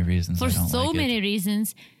so many reasons. For I don't so like many it.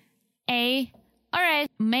 reasons. All right,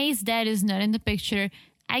 May's dad is not in the picture.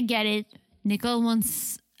 I get it. Nicole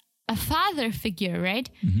wants a father figure, right?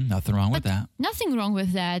 Nothing wrong with that. Nothing wrong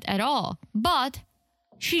with that at all. But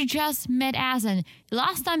she just met Azan.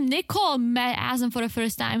 Last time Nicole met Azan for the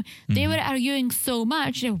first time, they were arguing so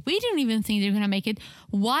much that we didn't even think they were going to make it.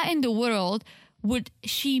 Why in the world would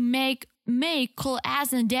she make May call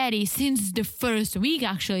Azan daddy since the first week,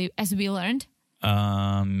 actually, as we learned?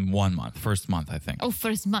 1 month. First month, I think. Oh,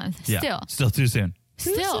 first month. Yeah. Still too soon.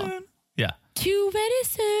 Still. Too soon. Yeah. Too very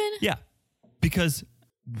soon. Yeah. Because,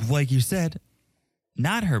 like you said,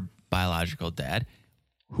 not her biological dad,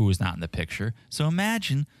 who is not in the picture. So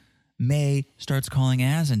imagine May starts calling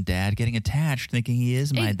Azan dad, getting attached, thinking he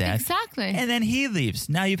is my dad. Exactly. And then he leaves.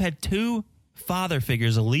 Now you've had two father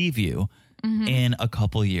figures leave you in a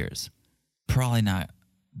couple years. Probably not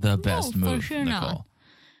the best move, for sure Nicole. not.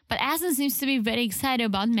 But Azan seems to be very excited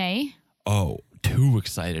about May. Oh, too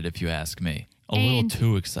excited if you ask me. A little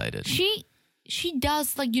too excited. She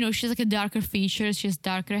does, like, you know, she's like a darker features. She has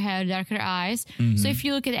darker hair, darker eyes. So if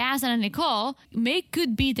you look at Azan and Nicole, May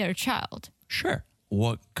could be their child. Sure.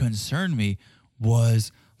 What concerned me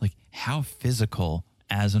was like how physical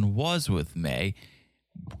Azan was with May.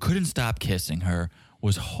 Couldn't stop kissing her.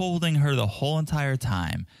 Was holding her the whole entire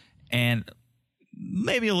time. And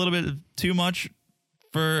maybe a little bit too much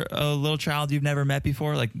for a little child you've never met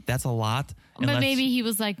before. Like, that's a lot. But maybe he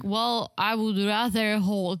was like, well, I would rather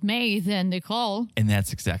hold May than Nicole. And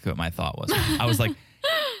that's exactly what my thought was. I was like,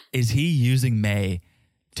 is he using May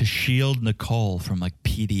to shield Nicole from like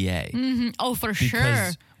PDA? Oh, for because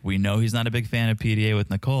sure. We know he's not a big fan of PDA with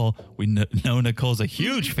Nicole. We know Nicole's a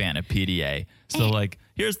huge fan of PDA. So like,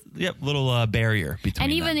 here's little barrier between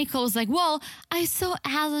And even them. Nicole's like, well, I saw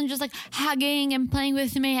Azan just like hugging and playing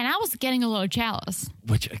with me, and I was getting a little jealous.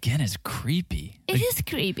 Which again is creepy. It is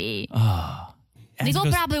creepy. Azan Nicole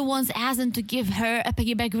goes, probably wants Azan to give her a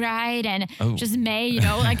piggyback ride, and just May, you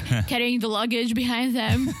know, like carrying the luggage behind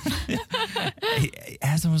them.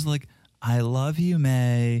 Azan was like, I love you,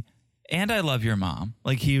 May. And I love your mom.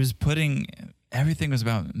 Like, he was putting, everything was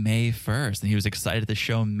about May first. And he was excited to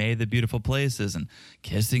show May the beautiful places and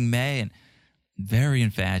kissing May. And very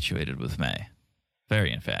infatuated with May.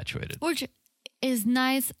 Very infatuated. Which is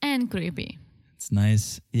nice and creepy. It's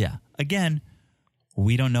nice. Yeah. Again,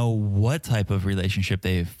 we don't know what type of relationship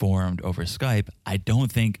they've formed over Skype. I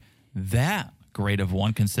don't think that great of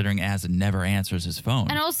one, considering Azan never answers his phone.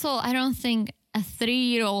 And also, I don't think a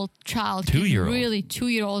 3-year-old child,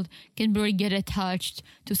 2-year-old can really get attached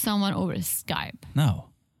to someone over Skype. No.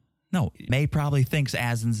 May probably thinks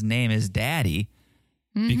Azan's name is Daddy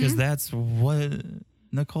because that's what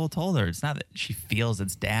Nicole told her. It's not that she feels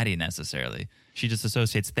it's Daddy necessarily. She just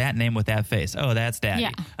associates that name with that face. Oh, that's Daddy.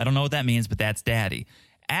 Yeah. I don't know what that means, but that's Daddy.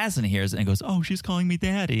 Azan hears it and goes, oh, she's calling me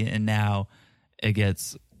Daddy. And now it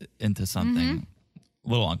gets into something a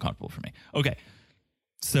little uncomfortable for me. Okay.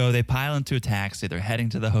 So they pile into a taxi. They're heading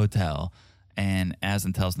to the hotel. And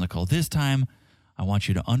Azan tells Nicole, this time, I want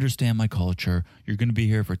you to understand my culture. You're going to be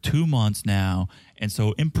here for 2 months now. And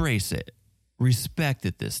so embrace it. Respect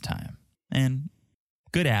it this time. And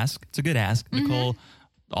good ask. It's a good ask. Nicole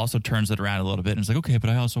also turns it around a little bit and is like, okay, but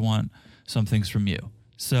I also want some things from you.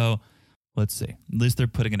 So let's see. At least they're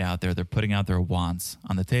putting it out there. They're putting out their wants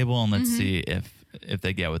on the table, and let's see if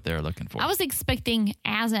they get what they're looking for. I was expecting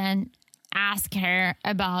Azan ask her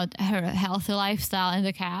about her healthy lifestyle in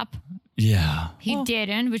the cab. Yeah. He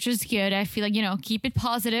didn't, which is good. I feel like, keep it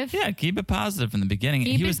positive. Yeah, keep it positive in the beginning.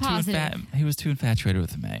 He was too infatuated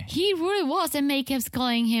with May. He really was, and May kept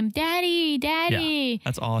calling him Daddy, Daddy. Yeah,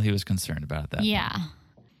 that's all he was concerned about at that Yeah. point.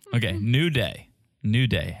 Okay, new day.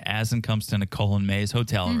 Azan comes to Nicole and May's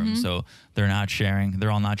hotel room, so they're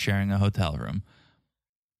all not sharing a hotel room.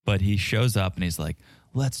 But he shows up and he's like,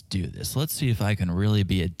 let's do this. Let's see if I can really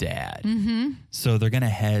be a dad. So they're going to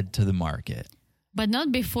head to the market. But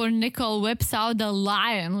not before Nicole whips out the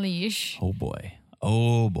lion leash. Oh boy.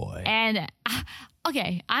 And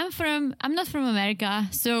okay, I'm not from America,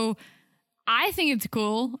 so I think it's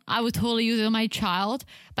cool. I would totally use it on my child,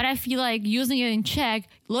 but I feel like using it in Czech,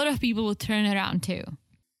 a lot of people will turn it around too.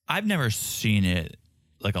 I've never seen it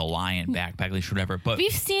like a lion backpack leash or whatever, but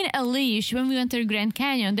we've seen a leash when we went to the Grand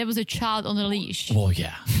Canyon. There was a child on the leash. Well,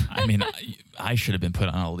 yeah. I mean, I should have been put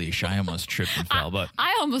on a leash. I almost tripped and fell, but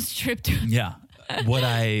I almost tripped too. Yeah. What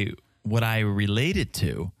I relate it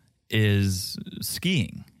to is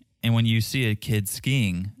skiing. And when you see a kid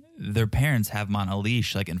skiing, their parents have them on a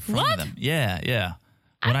leash like in front of them. Yeah.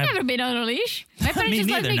 I've never been on a leash. My parents just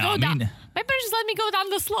let me go down. My parents just let me go down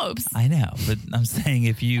the slopes. I know, but I'm saying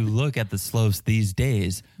if you look at the slopes these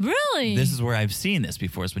days, really, this is where I've seen this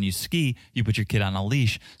before. Is when you ski, you put your kid on a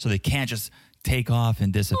leash so they can't just take off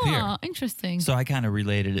and disappear. Oh, interesting. So I kind of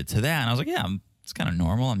related it to that, and I was like, yeah, it's kind of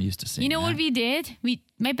normal. I'm used to seeing. You know what we did?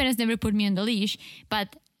 My parents never put me on the leash,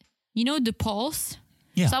 but the pulse.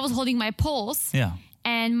 Yeah. So I was holding my pulse. Yeah.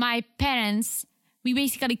 And my parents, we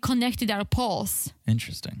basically connected our pulse.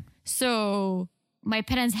 Interesting. So my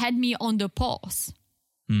parents had me on the pulse,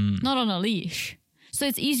 not on a leash. So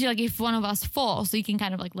it's easier, like if one of us falls, so you can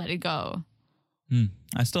kind of like let it go.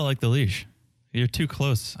 I still like the leash. You're too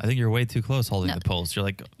close. I think you're way too close holding the pulse. You're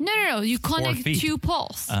like No. You connect 2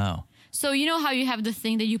 pulse. Oh. So you know how you have the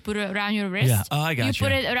thing that you put around your wrist? Yeah. Oh, I got you.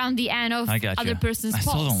 You put it around the end of other person's pulse.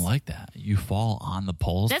 I still don't like that. You fall on the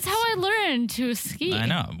pulse. That's how I learned to ski. I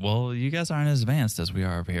know. Well, you guys aren't as advanced as we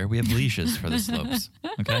are over here. We have leashes for the slopes.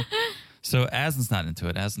 Okay. So Azan's not into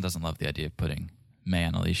it. Azan doesn't love the idea of putting May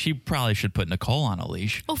on a leash. She probably should put Nicole on a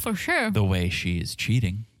leash. Oh, for sure. The way she's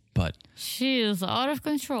cheating. But she is out of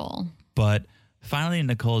control. But finally,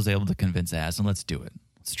 Nicole is able to convince Azan, let's do it.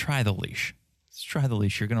 Let's try the leash.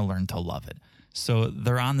 You're going to learn to love it. So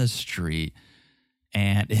they're on the street,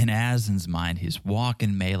 and in Azan's mind, he's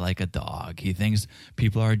walking May like a dog. He thinks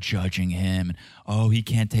people are judging him. Oh, he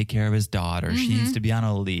can't take care of his daughter. She needs to be on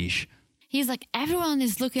a leash. He's like, everyone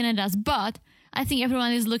is looking at us, but I think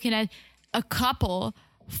everyone is looking at a couple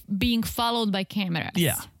being followed by cameras.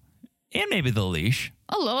 Yeah. And maybe the leash.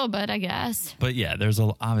 A little bit, I guess. But yeah, there's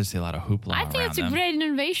obviously a lot of hoopla around them. I think it's a great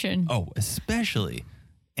innovation. Oh, especially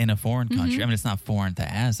in a foreign country. I mean, it's not foreign to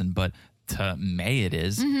Azan, but to May it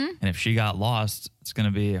is. And if she got lost, it's going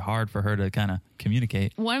to be hard for her to kind of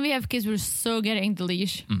communicate. When we have kids, we're so getting the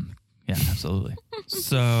leash. Yeah, absolutely.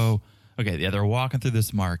 So, okay, yeah, they're walking through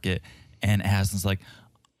this market, and Azan's like,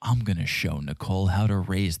 I'm going to show Nicole how to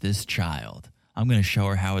raise this child. I'm going to show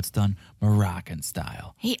her how it's done Moroccan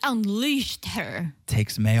style. He unleashed her.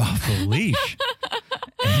 Takes May off the leash.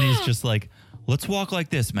 And he's just like, let's walk like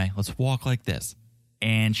this, May. Let's walk like this.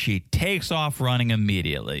 And she takes off running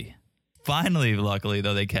immediately. Finally, luckily,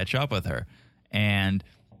 though, they catch up with her. And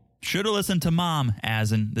should have listened to Mom,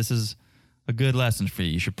 Azan. This is a good lesson for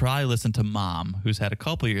you. You should probably listen to Mom, who's had a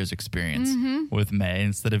couple years experience with May,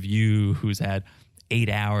 instead of you, who's had 8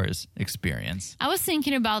 hours experience. I was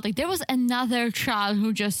thinking about, there was another child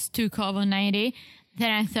who just took COVID-19 Then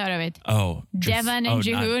I thought of it. Oh, Devon and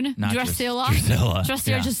Jihoon. not Drusilla.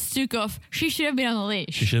 Drusilla. Just took off. She should have been on a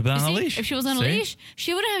leash. She should have been on a You see, leash. If she was on a See? leash,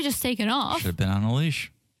 she wouldn't have just taken off. Should have been on a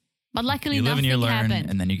leash. But luckily, You live and nothing you learn, happened.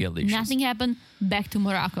 and then you get leashes. Nothing happened. Back to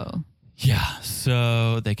Morocco. Yeah,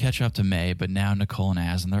 so they catch up to May, but now Nicole and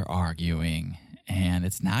Azan, they're arguing, and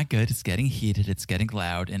it's not good. It's getting heated. It's getting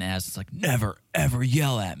loud, and Azan's like, never, ever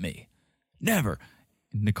yell at me. Never.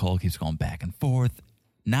 Nicole keeps going back and forth.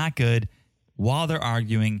 Not good. While they're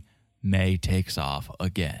arguing, May takes off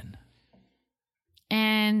again.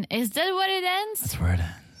 And is that what it ends? That's where it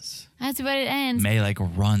ends. That's where it ends. May like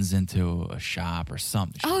runs into a shop or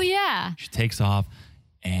something. Oh, yeah. She takes off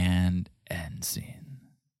and end scene.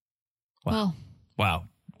 Wow. Well,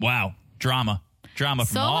 Wow. Drama from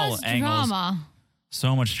so all much angles. drama.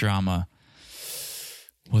 So much drama.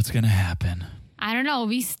 What's going to happen? I don't know.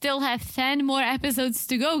 We still have 10 more episodes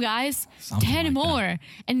to go, guys. Something 10 like more. that.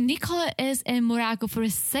 And Nicole is in Morocco for a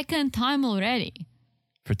second time already.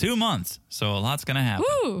 For 2 months. So a lot's going to happen.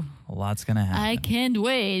 Woo! A lot's going to happen. I can't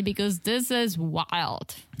wait because this is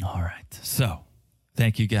wild. All right. So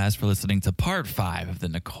thank you guys for listening to part 5 of the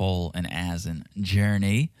Nicole and Azan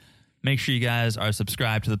journey. Make sure you guys are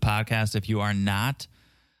subscribed to the podcast. If you are not,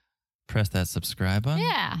 press that subscribe button.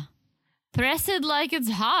 Yeah. Press it like it's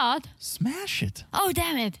hot. Smash it. Oh,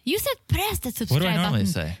 damn it. You said press the subscribe What do I normally button.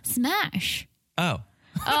 say? Smash. Oh.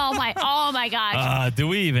 Oh my gosh. Do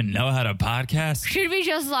we even know how to podcast? Should we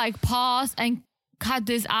just like pause and cut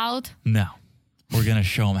this out? No. We're going to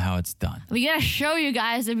show them how it's done. We gotta show you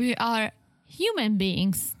guys that we are human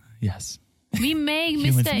beings. Yes. We make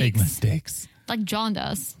Humans mistakes. make mistakes. Like John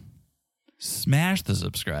does. Smash the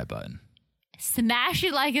subscribe button. Smash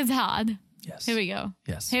it like it's hot. Yes. Here we go.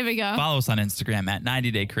 Yes. Here we go. Follow us on Instagram at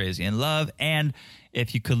 90daycrazyinlove. And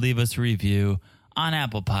if you could leave us a review on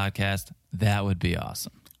Apple Podcast, that would be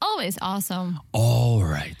awesome. Always awesome. All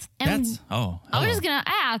right. And I was hello. just gonna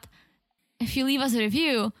add, if you leave us a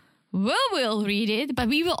review, we will read it, but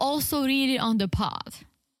we will also read it on the pod.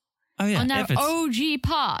 Oh, yeah. On our OG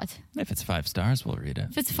pod. If it's 5 stars, we'll read it.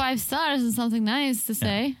 If it's 5 stars and something nice to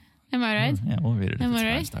say. Am I right? Yeah, we'll read it if Am it's I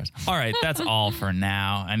 5 right? stars. All right. That's all for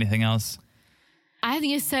now. Anything else? I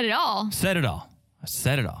think you said it all. Said it all. I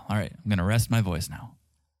said it all. All right. I'm going to rest my voice now.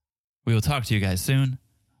 We will talk to you guys soon.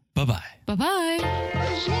 Bye-bye. Bye-bye.